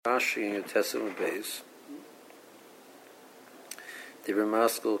Rashi in your Testament base, the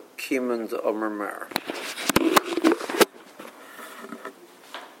Ramaskel Kiman de Omer Mar.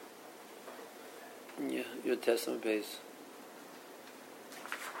 Yeah, your Testament base.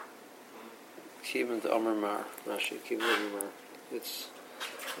 Kiman de Omer Mar. Rashi, Kiman de Omer Mar. It's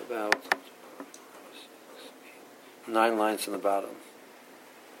about 9 lines in the bottom.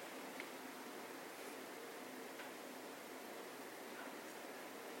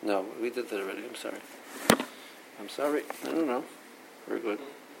 No, we did that already. I'm sorry. No. Very good.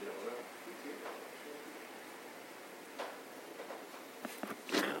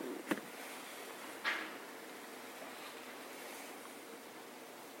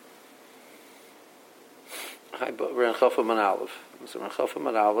 We're in Chafam and Aleph. So we're in Chafam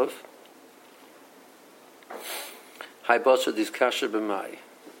and Aleph. Hi, Basra, this Kasher B'mai.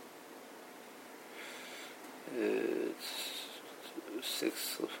 It's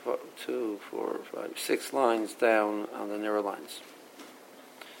 6 lines down on the narrow lines.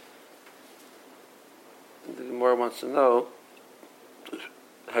 The Gemara wants to know,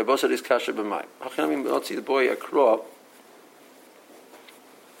 Hi, Basra, this Kasher B'mai. How can I not see the boy akro?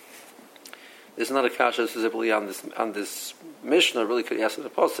 This is not a kasha specifically on this Mishnah. Really, could ask the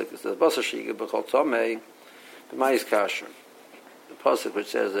pasuk. It's the Basar Shiga B'Chol Tomei B'Mai is kasher. The pasuk which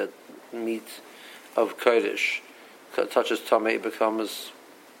says that meat of kodesh touches Tomei becomes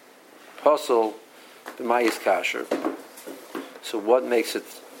pasul. B'Mai is kasher. So what makes it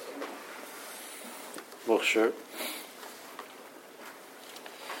muksher?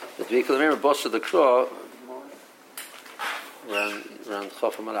 The Dvikal remember Basar the Kro around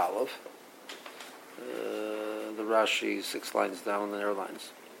Chafam and Aleph. The Rashi 6 lines down on the narrow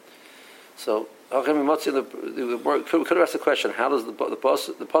lines. So, could have asked the question: how does the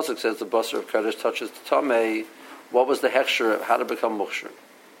pasuk says the basar of kodesh touches the tamei? What was the hechsher? How to become muksher?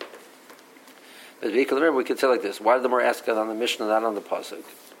 But remember, we could say like this: why did the more ask it on the Mishnah, not on the pasuk?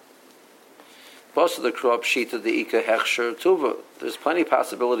 Basar the krop shita the ika hechsher tuva. There's plenty of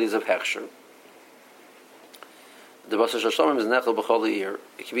possibilities of hechsher. The basar shashamim is nechel b'chol year.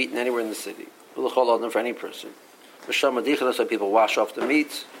 It can be eaten anywhere in the city. For any person. That's why people wash off the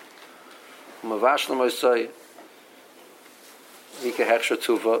meat. And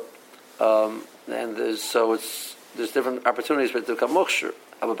there's different opportunities for it to become muksher.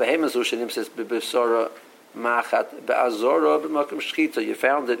 You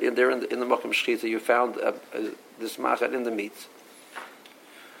found it in there in the makom shchita. You found this machat in the meat.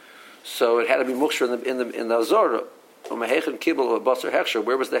 So it had to be muksher in the azora.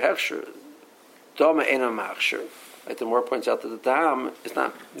 Where was the hechsher? Dama ain't a machsher. Like the more points out that the dam is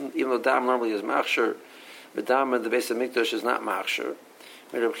not, even though dam normally is machsher, but dam in the base of mikdash is not machsher.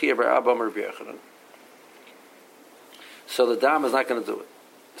 So the dam is not going to do it.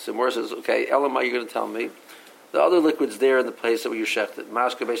 So Mor says, okay, Elamai, you're going to tell me the other liquids there in the place where you shechted,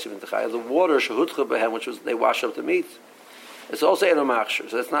 mashka basiv intachai, the water shehutcha behem, which was they wash up the meat. It's also ain't a machsher,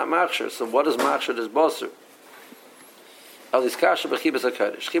 so it's not machsher. So what is machsher? This basar. The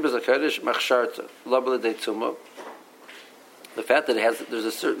fact that there's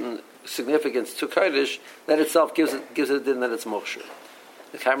a certain significance to kodesh, that itself gives it a din that it's moksher.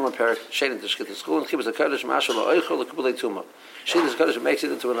 The Karmel Perik Shadin to Shkita school and Chibas Kodesh Mashal Oichel the Kubulei Tuma. Shadin Kodesh makes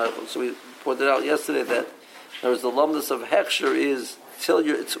it into an oichel. So we pointed out yesterday that there was the lumnus of hechsher is till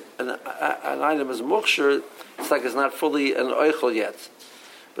it's an item is moksher. It's like it's not fully an oichel yet.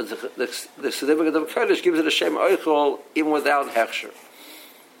 But the significance of kodesh gives it a shem oichol even without hechsher.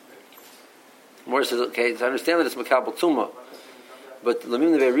 More says, okay, to understand that it's makabel tuma, but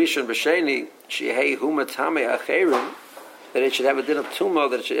lamim nevei rishon b'sheni shehei huma tamei acherim, that it should have a din of tuma,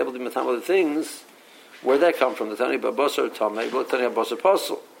 that it should be able to be matam other things. Where'd that come from? The tani babasar tamei, but tani babasar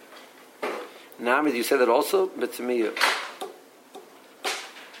pasul. Now, did you say that also? But to me,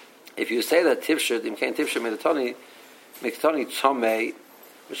 if you say that tivshir, imkain tivshir medatani, miktani tamei,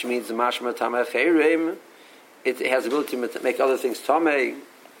 which means the mashma tamei cheirim, it has the ability to make other things tamei.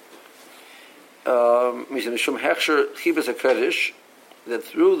 Mishum hechsher chibas hakodesh, that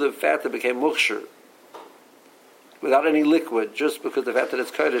through the fat that became muksher, without any liquid, just because the fact that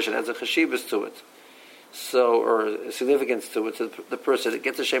it's kodesh, it has a cheshibas to it, so or a significance to it, to the person, it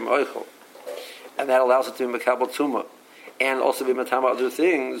gets a shem oichel, and that allows it to be makabel tuma, and also be matama other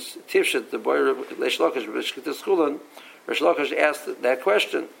things. Tivshet, the boy Reish Lakish, b'shkita schulen, Reish Lakish asked that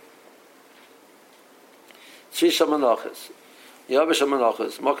question. Tzri shamanachas, yavish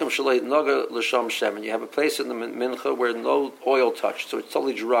shamanachas, makam shalei naga l'sham shemen. You have a place in the mincha where no oil touched, so it's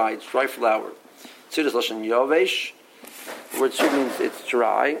totally dry. It's dry flour. Tzri lashon yavish, where tzri means it's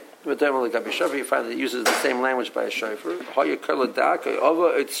dry. You find that it uses the same language by a shofar.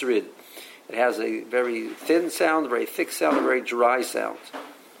 It has a very thin sound, a very thick sound, a very dry sound,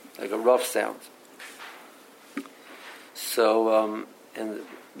 like a rough sound. So, and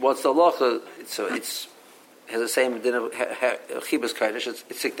what's the halacha? So it has the same din of chibas kodesh.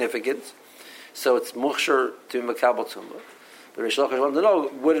 It's significant. So it's muchshar to makabel tumah. But Rish Lakish wanted to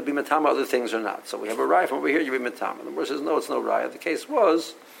know, would it be matama other things or not? So we have a raya from over here, you be matama. The Gemara says, no, it's no raya. The case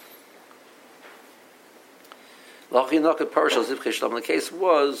was, the case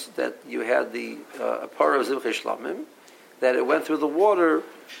was that you had the a par of zivchei shlamim, that it went through the water,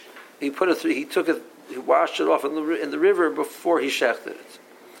 he put it through, he took it, he washed it off in the river before he shechted it.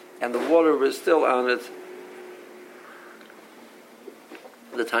 And the water was still on it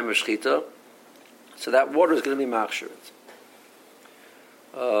at the time of shechita. So that water is going to be machshir.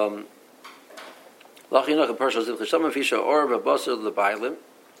 So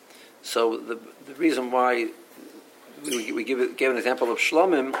the reason why we gave an example of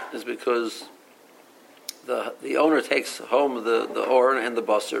shlomim is because the owner takes home the or and the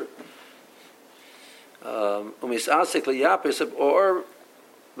basar.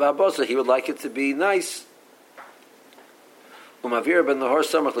 He would like it to be nice. He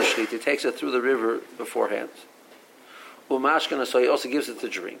takes it through the river beforehand. So he also gives it to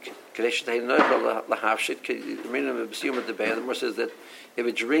drink. The Gemara says that if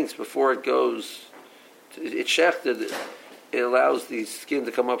it drinks before it goes, it's shechted, it allows the skin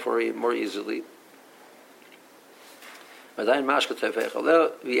to come up more easily. Once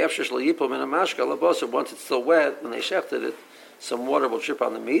it's still wet, when they shechted it, some water will drip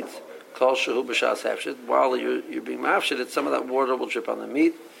on the meat. While you're being mafshid, some of that water will drip on the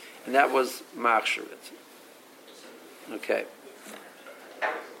meat, and that was machshirit. Okay.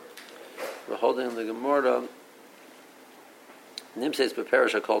 We're holding the Gemara. Nim says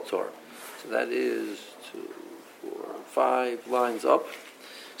preparish a kol Torah. So that is 2, 4, 5 lines up.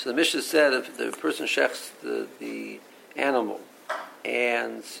 So the Mishnah said if the person shechs the animal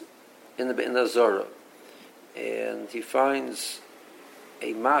and in the Zorah, and he finds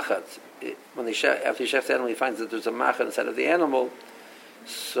a machat, after he shechs the animal, he finds that there's a machat inside of the animal,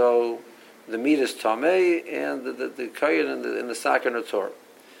 so the meat is tamei and the kayin and the sakin are Torah.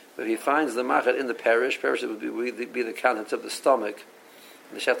 But if he finds the machat in the perish would be the contents of the stomach.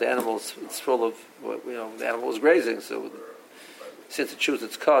 And the shech the animal it's full of the animal is grazing, so since it chews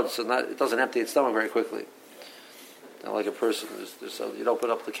its cud, so it doesn't empty its stomach very quickly. Not like a person. So you open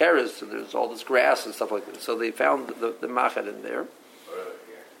up the carrots and there's all this grass and stuff like that. So they found the machat in there.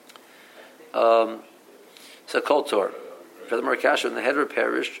 So kol Torah. For the Markasha and the header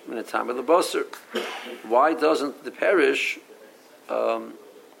perished in the time of the basar. Why doesn't the perish be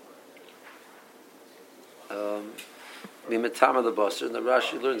mitam of the basar? And the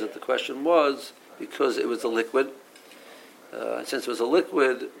Rashi learns that the question was because it was a liquid. Since it was a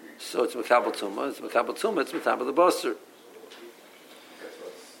liquid, so it's makabel tumah. It's makabel tumah. It's mitam of the basar.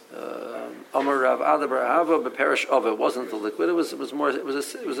 Amar Rav Adabar Hava beperish of it wasn't the liquid. It was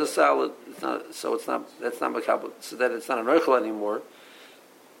a salad. It's not. So it's not. That's not makabel. So that it's not an oichel anymore.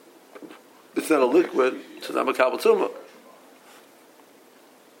 It's not a liquid. So it's not makabel tumah.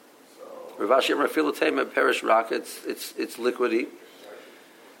 Ravashi Amar Filatema perish rock. It's liquidy.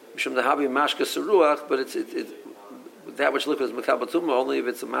 Mishum dahabi mashka seruach, but it's that which liquid is makabel tumah only if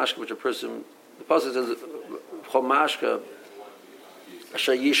it's a mashka which a person. The pasuk says chol mashka. It's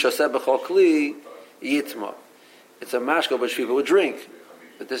a mashka which people would drink,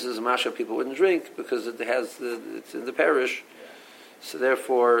 but this is a mashka people wouldn't drink because it's in the parish, so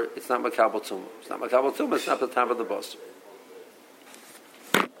therefore it's not makabel tumah. It's not makabel tumah. It's not the time of the bus.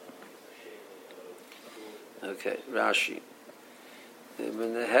 Okay, Rashi.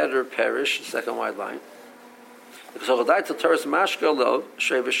 When the header parish, the second wide line. So if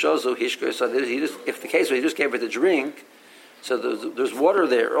the case where he just gave it to drink. So there's water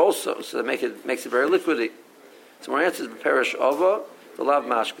there also, so that makes it very liquidy. So my answer is perish ova, the lav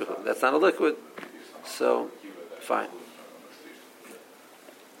mashkahu. That's not a liquid, so fine.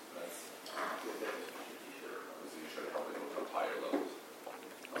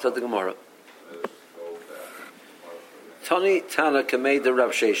 So the Gemara. Tani Tana kamei the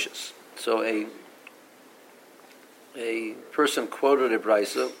Rav Sheshes. So a person quoted a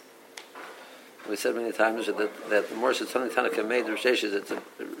brisa. We said many times that the more Tani Tanaka made the Risheshes, it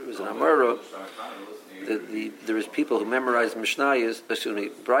was an Amara. There is people who memorize Mishnayos,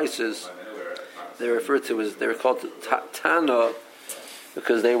 Brises. They're referred to as they're called Tana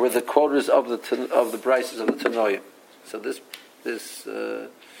because they were the quoters of the Brises of the Tanoim. So this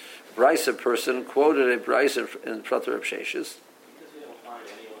Brisa person quoted a Brisa in front of Risheshes,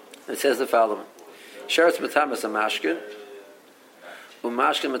 It says the following: Sheretz matamas a mashkin,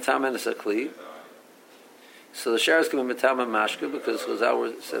 umashkin matamas a kli. So the sheretz can be matama mashkin because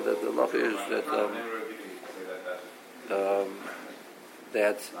Chazal said that the law is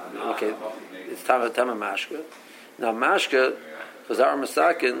that it's tama mashka. Now mashka, Chazal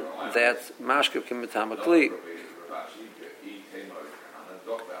masakin that mashka can be tama kli.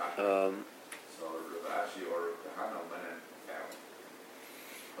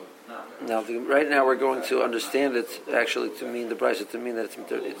 Now, right now we're going to understand it actually to mean the brisa to mean that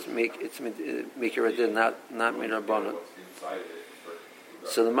it's make radin, not min rabbanon.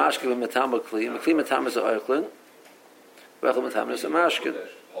 So the mashke v'matama kli matama is a oichlin, v'echel matama is a mashkin.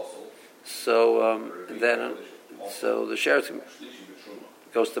 So the sheretz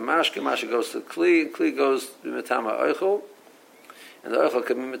goes to mashke goes to kli goes to matama oichel, and the oichel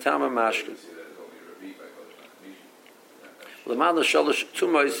can be matama mashkin. L'mala shalosh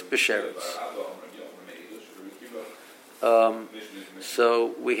tumois b'sheretz.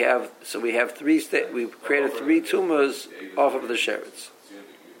 So we have three. We've created three tumas off of the sheretz.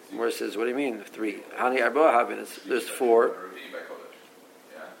 Where it says, what do you mean three? Hani arba habinas. There's four.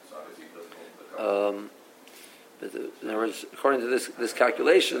 In other words, according to this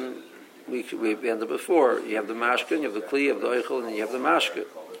calculation, we ended up with four. You have the mashkin, you have the kli, you have the oichel, and then you have the mashkin.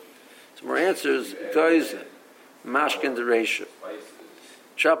 Some more answers. Guys. Mashkin the ratio.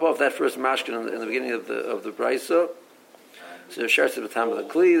 Chop off that first mashkin in the beginning of the brisa. So sheretz is the time of the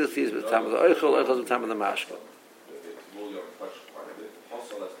kli, the kli is the time of the oichel is the time of the mashkin.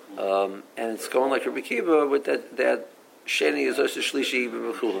 And it's going like Rabbi Kiva with that sheni is also shlishi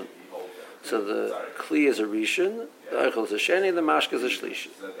b'mechulin. So the kli is a rishon, the oichel is a sheni, the mashkin is a shlishi.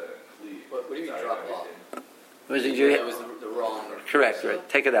 What do you mean drop off? That was the wrong. Correct, right?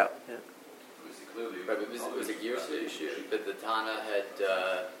 Take it out. Yeah. Right, but it was a Gersa issue that the Tana had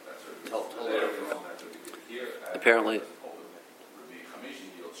told her. Apparently.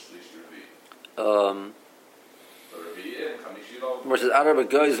 Where it says Arab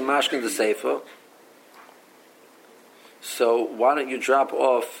goes mashkin the seifa. So why don't you drop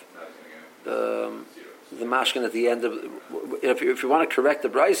off the mashkin at the end of? If you want to correct the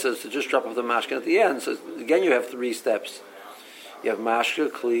brisa, so just drop off the mashkin at the end. So again, you have three steps. You have mashka,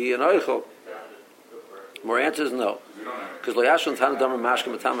 kli, and oichel. More answers, no. Because Loyashon Tana Damar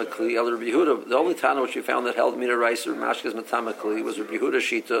Mashka Matama Kli, El Rabbi Yehuda, the only Tana which we found that held Mina Reiser Mashka's Matama Kli was Rabbi Yehuda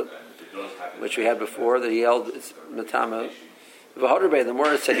Shita, which we had before, that he held its Matama. V'Hoderbei, the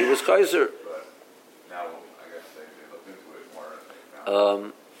more it said he was Kaiser.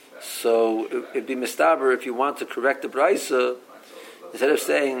 So it'd be mistaber if you want to correct the Brisa, instead of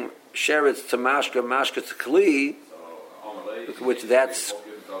saying Sheretz to Mashka, Mashka to Kli, which that's.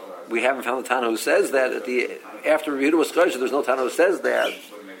 We haven't found the Tana who says that after Yehuda was kosher. There's no Tana who says that.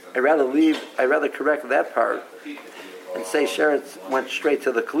 I'd rather correct that part and say Sheretz went straight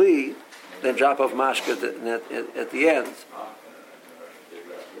to the Kli, then drop off Mashka at the end.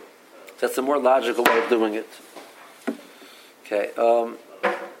 That's a more logical way of doing it. Okay. So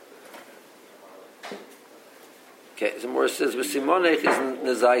more says V'simonech is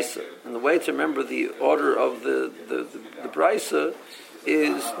Nezaisa, and the way to remember the order of the Brisa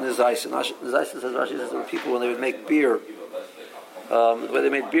is Nezaisa. Nezaisa says Rashi says there were people when they would make beer. The way they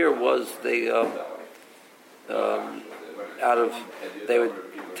made beer was they would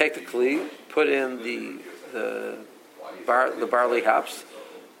take the kli, put in the barley hops,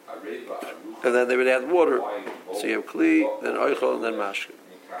 and then they would add water. So you have kli, then oichel, and then mashka.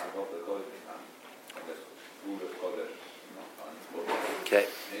 Okay.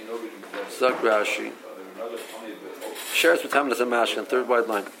 Zak Rashi. Sheretz b'tam is a mashkin. Third wide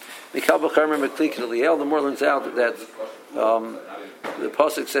line. Mikal b'charmer mekli k'liel. The more learns out that the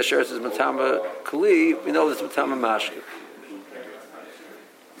pasuk says sheretz is matama kli. We know it's matama mashkin.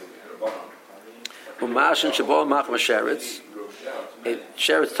 U'mashin shabol machma sheretz.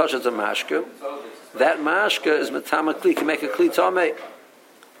 Sheretz touches a mashka. That mashka is matama kli. Can make a kli tamei.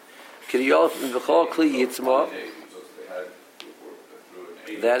 K'liyol v'chol kli yitzma.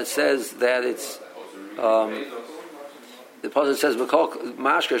 That it says that it's the pasuk says b'kol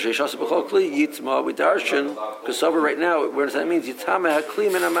mashka sheishas b'kol kli yitzma with darshan because over right now where does that mean yitame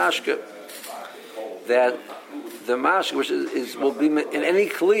hakli min mashka that the mashka which is will be in any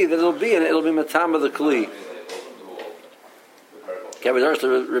kli that it'll be in it'll be matama the kli. Okay, we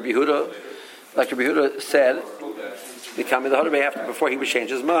darshan Rabbi Yehuda like Rabbi Yehuda said becoming the Hoderbei after before he would change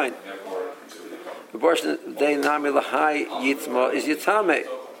his mind. They nami lahai yitzma is yitame.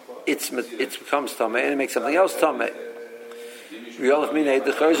 It becomes tame and it makes something else tame. So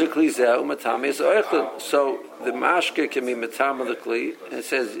the mashka can be matama the kli, and it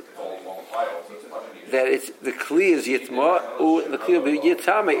says that it's the kli is yitma, the kli will be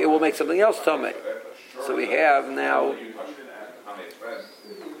yitame. It will make something else tame. So we have now.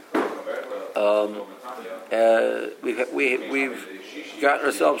 We've gotten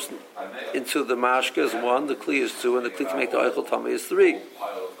ourselves into the mashka is 1, the kli is 2, and the kli to make the oichel tame is 3.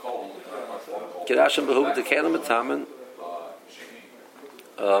 Kedashim behubet the kelim etamen.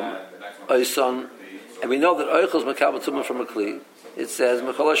 Oison, and we know that oichel is makabel tumah from a kli. It says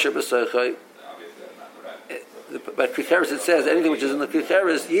mechol asher b'soichai. But klicheres it says anything which is in the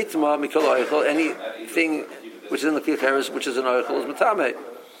klicheres yitma mikol oichel. Anything which is in the klicheres which is an oichel is matame.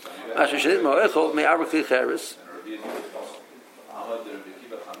 Asher sheyitma oichel me'arba klicheres.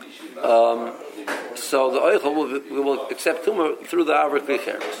 So the oichel we will accept tumah through the arba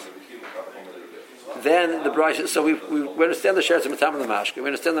klicheres. Then the brayso. So we understand the sheretz is matam of the mashka. We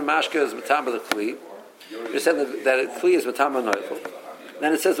understand the mashka is matam of the kli. We understand that the kli is matam of oichel.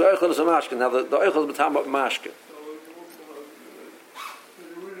 Then it says the oichel is a mashka. Now the oichel is matam of mashka.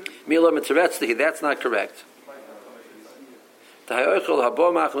 Mila mitzaretzti. That's not correct. The oichel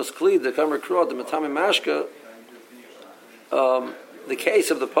habo machmas kli the kamer krod the matam of mashka. The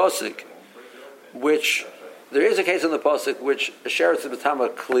case of the pasuk, which there is a case in the pasuk which a sheretz is matam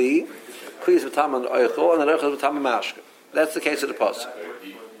of kli. Kli is matam on oichel, and the oichel is matam on mashka. That's the case of the pasuk.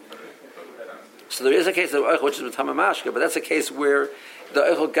 So there is a case of oichel which is matam on mashka, but that's a case where the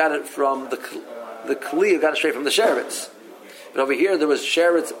oichel got it from the kli got it straight from the sheretz. But over here there was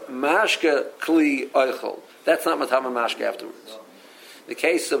sheretz mashka kli oichel. That's not matam on mashka afterwards. The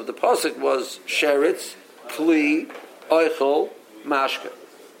case of the pasuk was sheretz kli oichel mashka.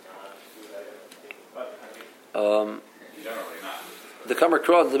 The Kamer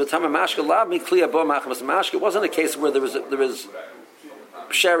Krod, the Batama Mashka, Lab Mi Kli Abo Machmas Mashka. It wasn't a case where there was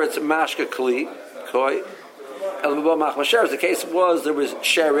Sheretz Mashka Kli, Koi, El Abo Machmas Sheretz. The case was there was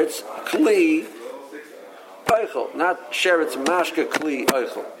Sheretz Kli Oichel, not Sheretz Mashka Kli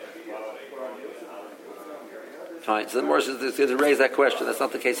Oichel. Fine. So the Morris is going to raise that question. That's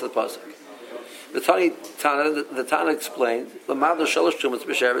not the case of the pasuk. The Tana explained the Madlo Shalosh Tumas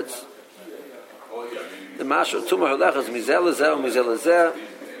B'Sheretz. The Mashal Tumah Halachas Mizel Lezeh Mizel Lezeh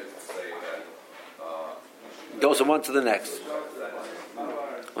goes from one to the next.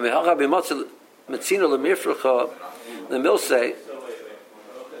 When we Hacha B'Motzil Metzino L'Mifracha, the mill say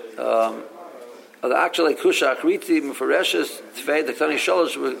the actual Kusha Akriti Mefareshes Tvei the Ktani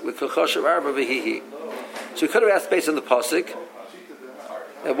Shalosh with Kochoshav Arba V'Hihi. So we could have asked based on the pasuk.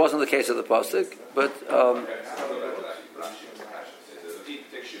 It wasn't the case of the pasuk, but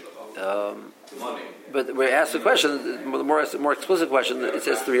we're asked the question, the more explicit question. It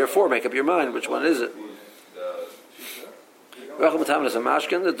says 3 or 4. Make up your mind. Which one is it? The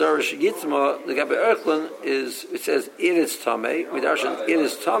Dorish Yitzma, the Gabi Erklin is. It says it is Tamei. Midarshan it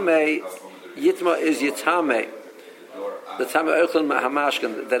is Tamei. Yitma is Yitame. The Tamei Erklin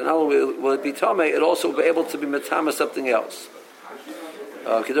Hamashkin. That not only will it be Tamei, it also will be able to be Matama something else.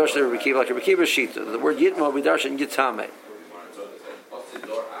 Kedosh Rekiva like a Rekiva Shita. The word Yitma Midarshan Yitame.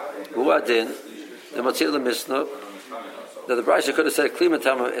 Uadin, the Matzil Misna, that the Brisa could have said Kli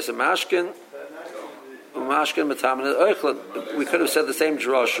Matama is a Mashkin, Mashkin Matama is Oichlin. We could have said the same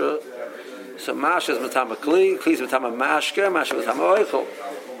drasha. So Mashka is Matama Kli, Kli is Matama Mashka, Mashka is Matama Oichel.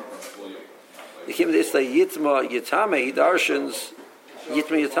 The Kim is the Yitma Yitame, he darshans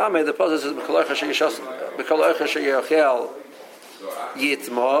Yitma Yitame, the Pasuk says B'kol Oichel Sheyachel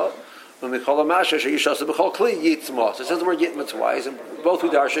Yitma. When we call a masha, sheyishasa b'chol kli yitzma. So it says the word yitma twice, and both we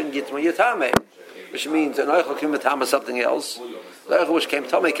darshan yitma yitame, which means an oichel can be matame something else. The oichel which came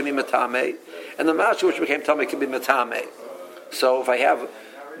tame can be matame, and the masha which became tame can be matame. So if I have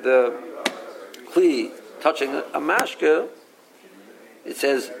the kli touching a mashka, it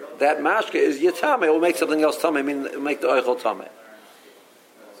says that mashka is yitame. It will make something else tame. I mean, it will make the oichel tame.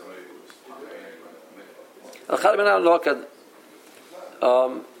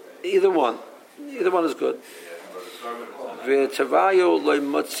 Either one is good. But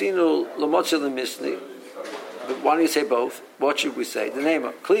why don't you say both? What should we say? The name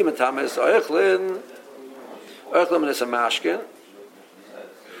of Kli Matama is Oichlin. Oichlin is a mashkin.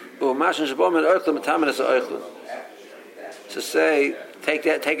 Mashkin Shabom and Oichlin Matama is Oichlin. So say, take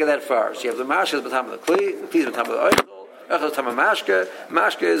it that far. So you have the mashkin is Matama the Kli is Matama the Oichl, Oichl is Matama mashka,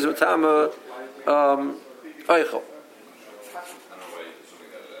 mashka is Matama Oichl.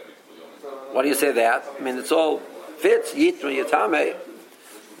 Why do you say that? I mean, it's all fits. Yitma Yitame.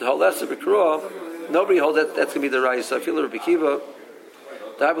 The whole lesson of Bikra, nobody holds that that's going to be the right. So I feel the Rabbi Kiva,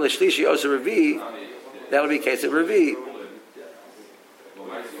 the Habel Shlishi Osa Revi, that'll be a case of Revi,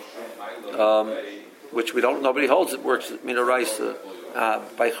 which we don't. Nobody holds it works. I mean, a rice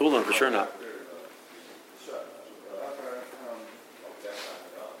by Chulan for sure not.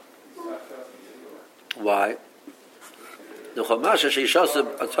 Why? The Chomasha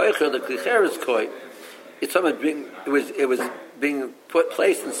Sheishasab Atoicher the Klicheres Koi. It's something it was being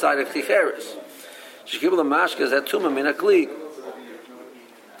placed inside a Klicheres. Shekibul the Mashkas at Tumah Min a Kli.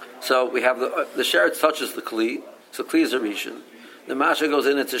 So we have the sheretz touches the Kli, so Kli is a Rishon. The Masha goes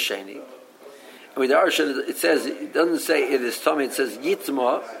in, it's a Sheni. And with the Arshan, it doesn't say it is Tomei, it says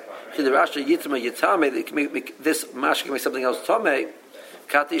Yitma. In the Rashi Yitma Yitame, this Masha can make something else Tomei.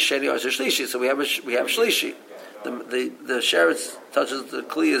 Kati Sheni or Shlishi. So we have Shlishi. The sheretz touches the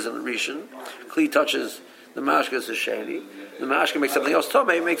Kli as a Rishon. Kli touches the Mashka as a Sheni. The Mashka makes something else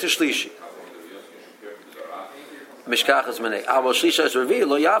Tomei, makes a Shlishi. Mishkachas Menei. Well, Shlisha is Revi.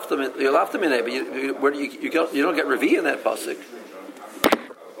 Lo Yafta Menei. But you don't get Revi in that pasuk.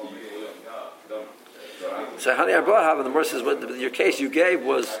 So Hani Arba have in the Gemara says your case you gave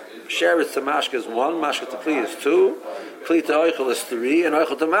was sheretz to Mashka is 1, Mashka to Kli is 2, Kli to Oichel is 3, and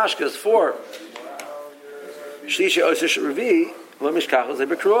Oichel to Mashka is 4. Shlisha Oisish Revi. Lo Mishkachas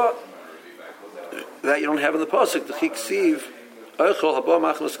Ebekruah. That you don't have in the pasuk. The Chiksiv Oichel Haba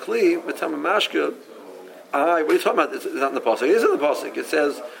Machmas Kli Matam Mashka. What are you talking about? It's not in the pasuk. It is in the pasuk. It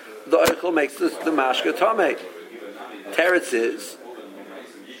says the oichel makes the mashka tamei. Teretz is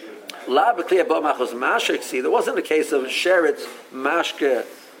la b'kli abba machos mashka. See, there wasn't a case of sheretz mashka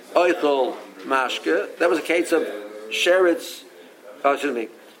oichel mashka. That was a case of sheretz.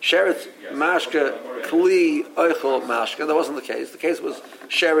 Sheretz mashka kli oichel mashka. That wasn't the case. The case was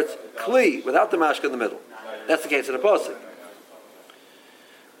sheretz kli without the mashka in the middle. That's the case of the pasuk.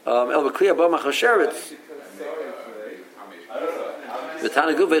 El b'kli abba machos sheretz. So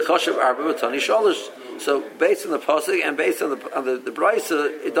based on the pasuk and based on the brisa,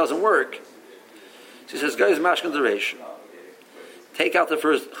 it doesn't work. So he says, "Guys, mashkan duration. Take out the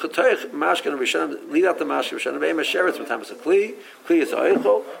first chatoich mashkan rishon. Leave out the mashkan rishon. Be'em sheretz b'tamas a kli. Kli is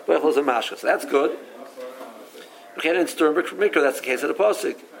oichol. Oichol is a mashkan. So that's good. That's the case of the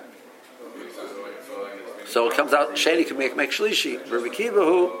pasuk. So it comes out. Sheni can make shlishi. Rabbi Kiva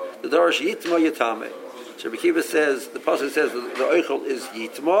who the dorish yitma yitame. So Rabbi Kiva says, the pasuk says that the oichel is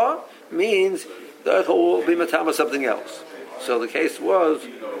yitma, means the oichel will be matama something else. So the case was,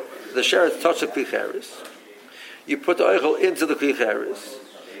 the sheretz touched the klicheres. You put the oichel into the klicheres,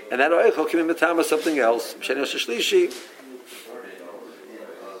 and that oichel can be matama something else. Sheni shlishi.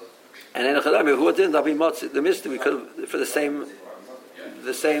 And then who didn't be matzi? The mystery we could have, for the same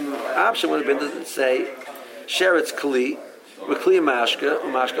option would have been to say sheretz kli with kli mashka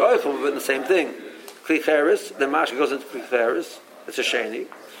oichel would have been the same thing. Klicheres, the mashka goes into klicheres. It's a sheni.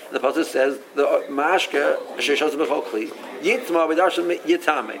 The pasuk says the mashka sheishos b'chol kli yitma v'darshan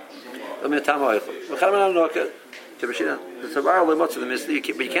yitame v'mitame oichel. V'chadam anoka to b'shina. The tavar lemotz of the mystery,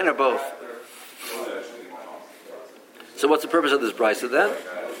 but you can't have both. So what's the purpose of this brisa then?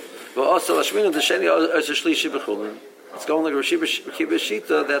 Well, also lashminu the sheni is a shlishi b'chulin. It's going like Rashi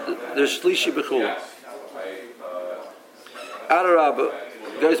Shita that there's shlishi b'chulin. Adarabah.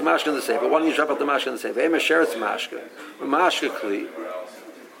 Goes mashka in the same, but why don't you drop out the mashka in the same? Ema sheretz mashka, mashka kli.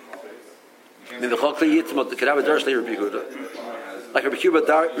 I mean the chol kli yitzmot. Could have a darshli Rabbi Yehuda, like Rabbi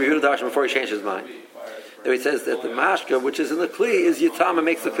Yehuda darshan before he changed his mind. There he says that the mashka, which is in the kli, is yitama,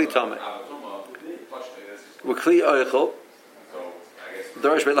 makes the kli tame. With kli oichel,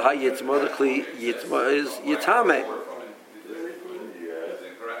 darsh be'lahai yitzmot. The kli yitzma is yitame.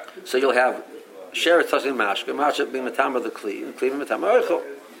 So you'll have sheretz touching mashka being matama the kli, and kli being matama oichel.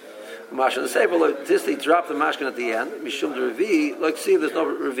 Mashka the same. Well, this they drop the mashka at the end. Mishum the revi. Like see, there's no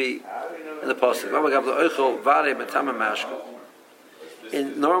revi in the pasuk. When we have the oichel vare matama mashka.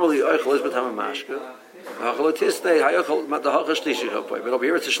 And normally oichel is matama mashka. Hachalotiste hayochel the hachash shlishi hopoy. But over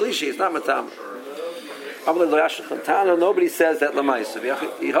here it's a shlishi. It's not matama. Nobody says that lamaisa.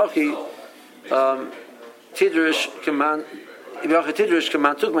 Yihachi tidrish command. If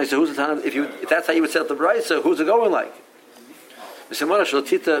that's how you would set up the brisa, who's it going like? In order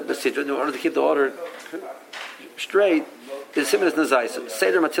to keep the order straight, the simon is nazaisa.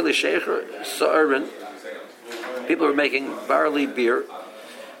 Seder matili shecher sa'arin. People are making barley beer.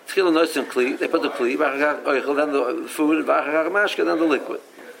 Tchila noisen kli. They put the kli, then the food, mashka, then the liquid.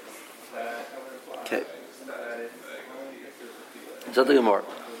 Okay. Something more.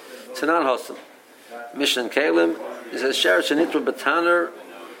 Tanan Hossam. Mishnah Kalim. It says sheretz shenitru bataner.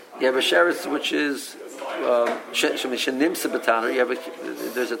 You have a sheretz which is shenimsa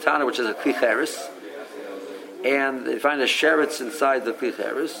bataner. There's a taner which is a klicheres, and they find a sheretz inside the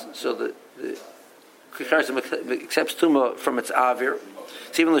klicheres. So the klicheres accepts tuma from its avir.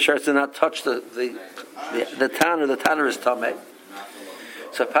 So even the sheretz did not touch the taner. The taner is tameh.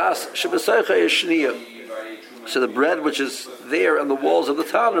 So pas shebesoicha is shniya. So the bread which is there on the walls of the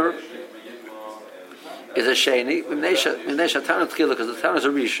taner is a sheni. Mimnesha Tanner Tchila, because the Tanner is a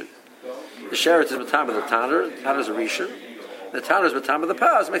rishon. The sheretz is matam of the Tanner. The Tanner is a rishon. The Tanner is matam of the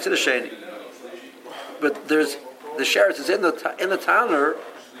pas, makes it a sheni. But there's the sheretz is in the Tanner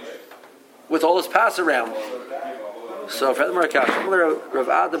with all his pas around. So for the Marakash, Rav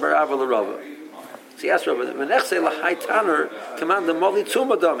Ada Barava L'Rava. So he asked Rav, "Menechse lahai Tanner command the moli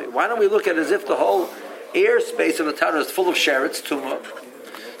tuma dami." Why don't we look at it as if the whole airspace of the Tanner is full of sheretz tuma?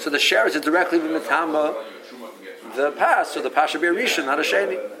 So the sheretz is directly with matama the pas. So the pas should be a rishon, not a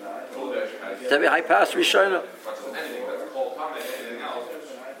sheni. To be high pas rishona.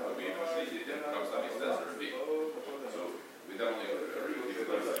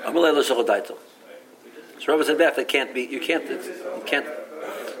 Amalei l'shachol daito. So Rabbi said that can't be. You can't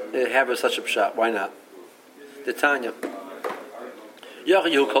have such a pshat. Why not? The Tanya. You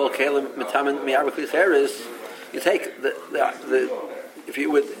take the if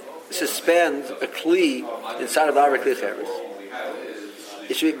you would suspend a kli inside of the Arikli Cheres,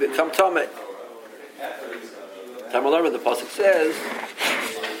 it should become Tomei. Tamalama, the pasuk says,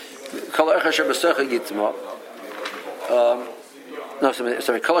 no, sorry.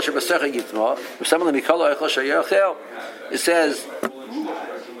 It says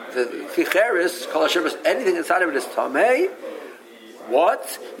the chicheres, anything inside of it is tamei. What?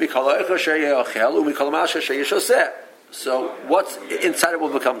 So what's inside it will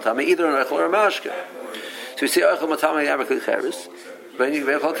become tamei, either an eichel or a mashke. So we see eichel matamei avik chicheres, but you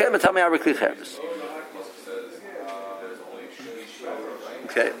eichel kem matamei avik chicheres.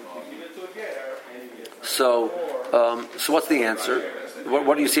 Okay. So what's the answer?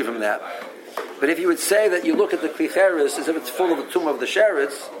 What do you see from that? But if you would say that you look at the klicheres as if it's full of the tomb of the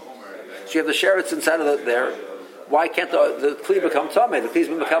sheretz, so you have the sheretz inside of there, why can't the kli become tamei? The kli is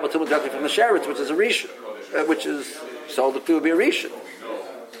become a tumah directly from the sheretz, which is a rishon, so the kli would be a rishon.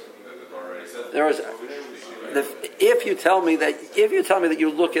 If you tell me that you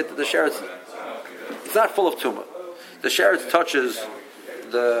look at the sheretz, it's not full of tumah. The sheretz touches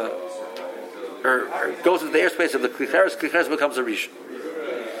or goes into the airspace of the klicheres becomes a rishon,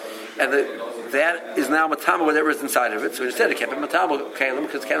 and that is now matama whatever is inside of it. So instead, it can't be matama kalim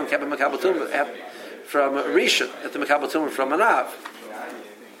because kalim can't be makabatum from a rishon at the makabatum from anav.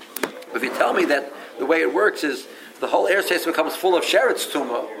 But if you tell me that the way it works is the whole airspace becomes full of sheretz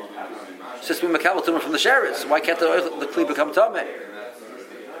tuma, it's just be makabatum from the sheretz. Why can't the kli become tamei?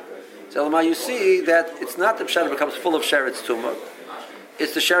 So you see that it's not the pshat becomes full of sheretz tuma.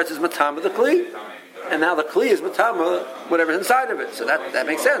 It's the sheretz is matama the kli, and now the kli is matama whatever's inside of it. So that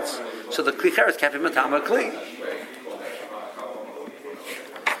makes sense. So the kli sheretz can't be matama kli.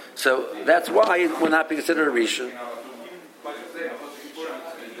 So that's why it will not be considered a rishon.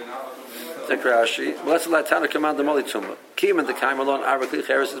 Rashi, blessed latana command the moli tuma. Kim and the kaim alone our kli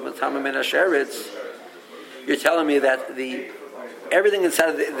sheretz is matama min sheretz. You're telling me that everything inside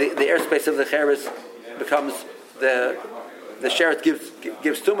of the airspace of the cheretz becomes the sheretz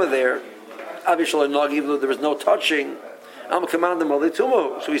gives tumah there. Obviously, even though there was no touching, I'm command the moli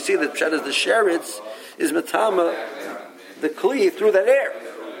tumah. So we see that the sheretz is matama the kli through that air.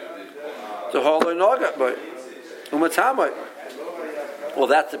 So holy naga, but umatama. Well,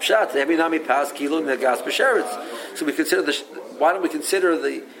 that's the pshat. Every nami pas kilo negas b'sheretz. So we consider why don't we consider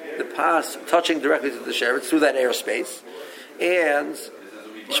the pas touching directly to the sheretz through that airspace, and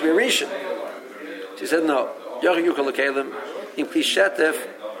it should be a rishon. She said no. In klishetef,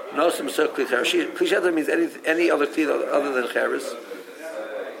 nosim so klicheres. Klishetef means any other kli other than cheres.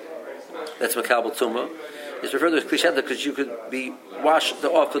 That's makabel tumah. It's referred to as klishetef because you could be washed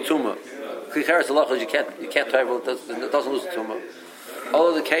off the tumah. Klicheres halachos you can't travel. It doesn't lose the tumah. All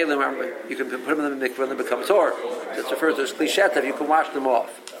of the kelim you can put them in the mikvah and they become tor. It's referred to as klishetef. You can wash them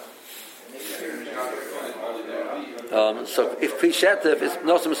off. So if klishetef is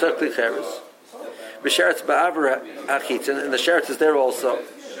nosim so klicheres. B'sheretz ba'avra achitzin, and the sheretz is there also.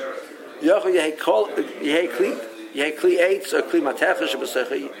 Yochel yehei kli eitz or kli matecha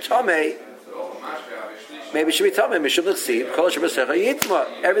shebesecha tamei. Maybe it should be tamei. Mishum l'chsiv kol shebesecha yitma.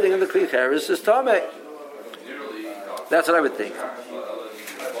 Everything in the kli cheres is tamei. That's what I would think.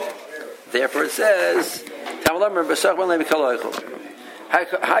 Therefore, it says tamalam b'sech one levi kol oichel.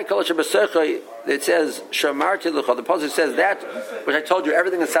 High kol shebesecha. It says shamarti l'chol. The pasuk says that which I told you,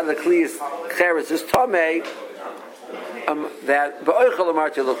 everything inside of the kli is cheres is tamei. That ba'oichel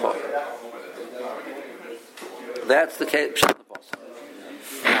amarti l'chol. That's the case.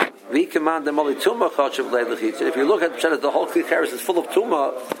 We command the moli tumah chachav leilachitz. If you look at the whole kli cheres is full of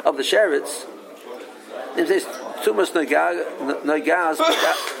tumah of the sheretz. It says tumas negas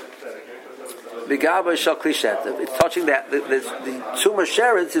Begaba shal kli shetev. It's touching that the tumor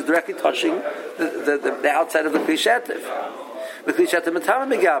sheretz is directly touching the outside of the kli shetev. The kli shetev matama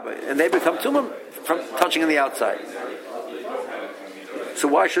begaba, and they become tumor from touching on the outside. So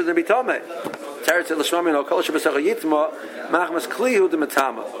why should there be tameh? It's not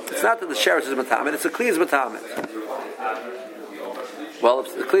that the sheretz is matama; it's the kli is matama. Well,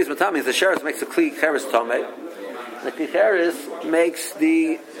 if the kli is matama, means the sheretz makes the kli cheres tameh. The kli cheres makes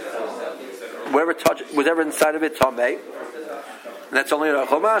the whatever inside of it tameh. And that's only a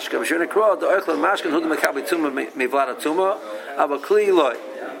ochel mashka. But you're in a crowd, the ochel mashka who the mekabel tumah mevlad tumah of a kli loy.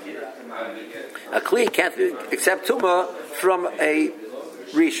 A kli can't accept tumah from a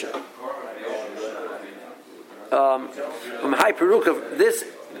risha. High peruka. This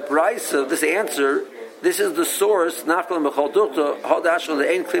brisa, this answer, this is the source. Nafkal mechol dukta hadashon the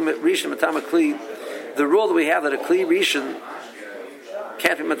ein kli rishon matama kli. The rule that we have that a kli rishon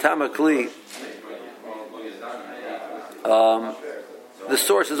can't be matama kli. The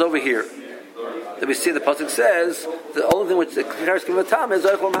source is over here. That we see the pasuk says the only thing which the kli can matama is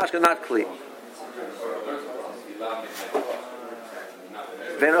oichel mashka, not kli.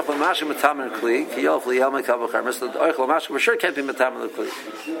 The oichel mashka matama kli. Kiyolf liyal mekabel charmes. The oichel mashka for sure can't be matama kli.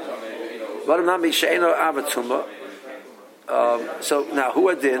 But I'm not she'eno avatuma. So now who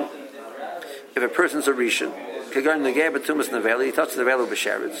adin? If a person's a rishon, kagar negei batumas nevela, he touches the nevela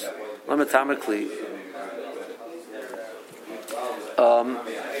b'sheretz. Lamatama kli.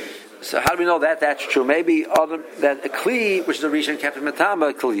 So how do we know that that's true? Maybe Adam, that a kli which is a rishon can't be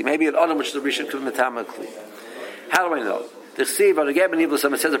matama kli. Maybe an Adam which is a rishon can be matama kli. How do I know? The chsiv or the geben evil.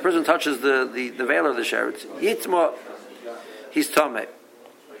 It says a person touches the veil of the sheretz. Yitzma, he's tameh.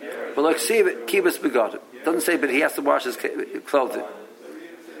 But like chsiv kibas begotten. Doesn't say, but he has to wash his clothing.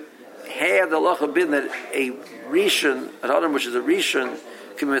 Had the lacha been that a rishon, an Adam which is a rishon,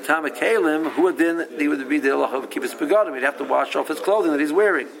 can be matama kalim, who would then he would be the lacha of kibas begotten. He'd have to wash off his clothing that he's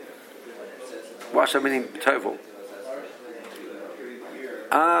wearing. Wash up meaning tovel.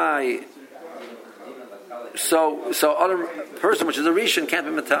 So other person which is a rishon can't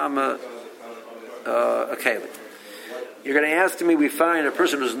be matama a kalim. You're going to ask me, we find a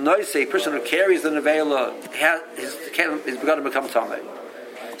person who's noisy, a person who carries the nevela, his begotten become tameh.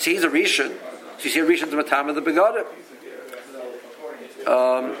 See, he's a rishon. So you see a rishon to matama the begotten.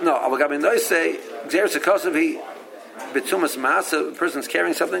 No, avagabi noisy, xeris akosov he betumas masa. A person's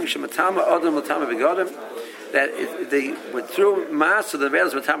carrying something. Shematama adam matama begotten. That through masa the nevela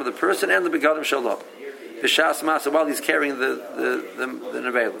is matama the person and the begotten shalom. The shas masa while he's carrying the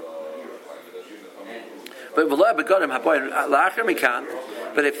nevela. But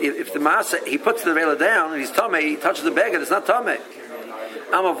if the masa he puts the vela down and he's tameh, he touches the beggar, it's not tameh.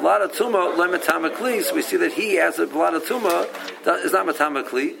 Am of vlada tuma le matama kli. So we see that he as a vlada tuma is not matama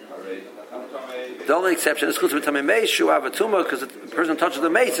kli. The only exception is chutz matama meis shuav tuma, because the person touches the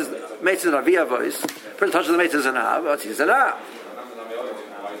meis is an avia voice. The person touches the meis is an av, but he's an av.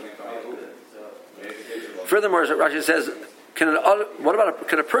 Furthermore, Rashi says, can a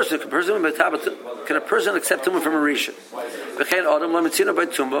person accept tumah from a rishon? V'chein adam lemitzina by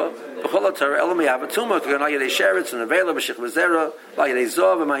tumah. B'chol haTorah elam yav tumah. Kagan la'yedei sheretz and avela b'shich v'zera la'yedei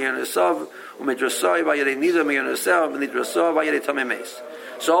zov v'mayon esav u'medrasoi v'yedei nida mayon esav v'nidrasoi v'yedei tamei meis.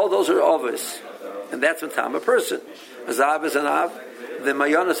 So all those are obvious, and that's matama a person. A zav is an av. The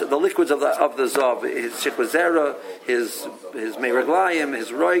mayonis, the liquids of the zav, his shich v'zera, his meiraglayim,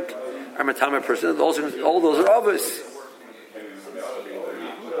 his roik, are matama a person. All those are obvious.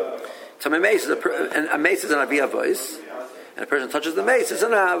 So a mace is an avia voice, and a person touches the mace, it's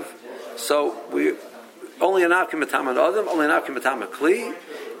an av. So only an av can matama an adam, only an av can matama kli,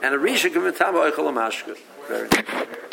 and a risha can matama oichel mashka. Very good.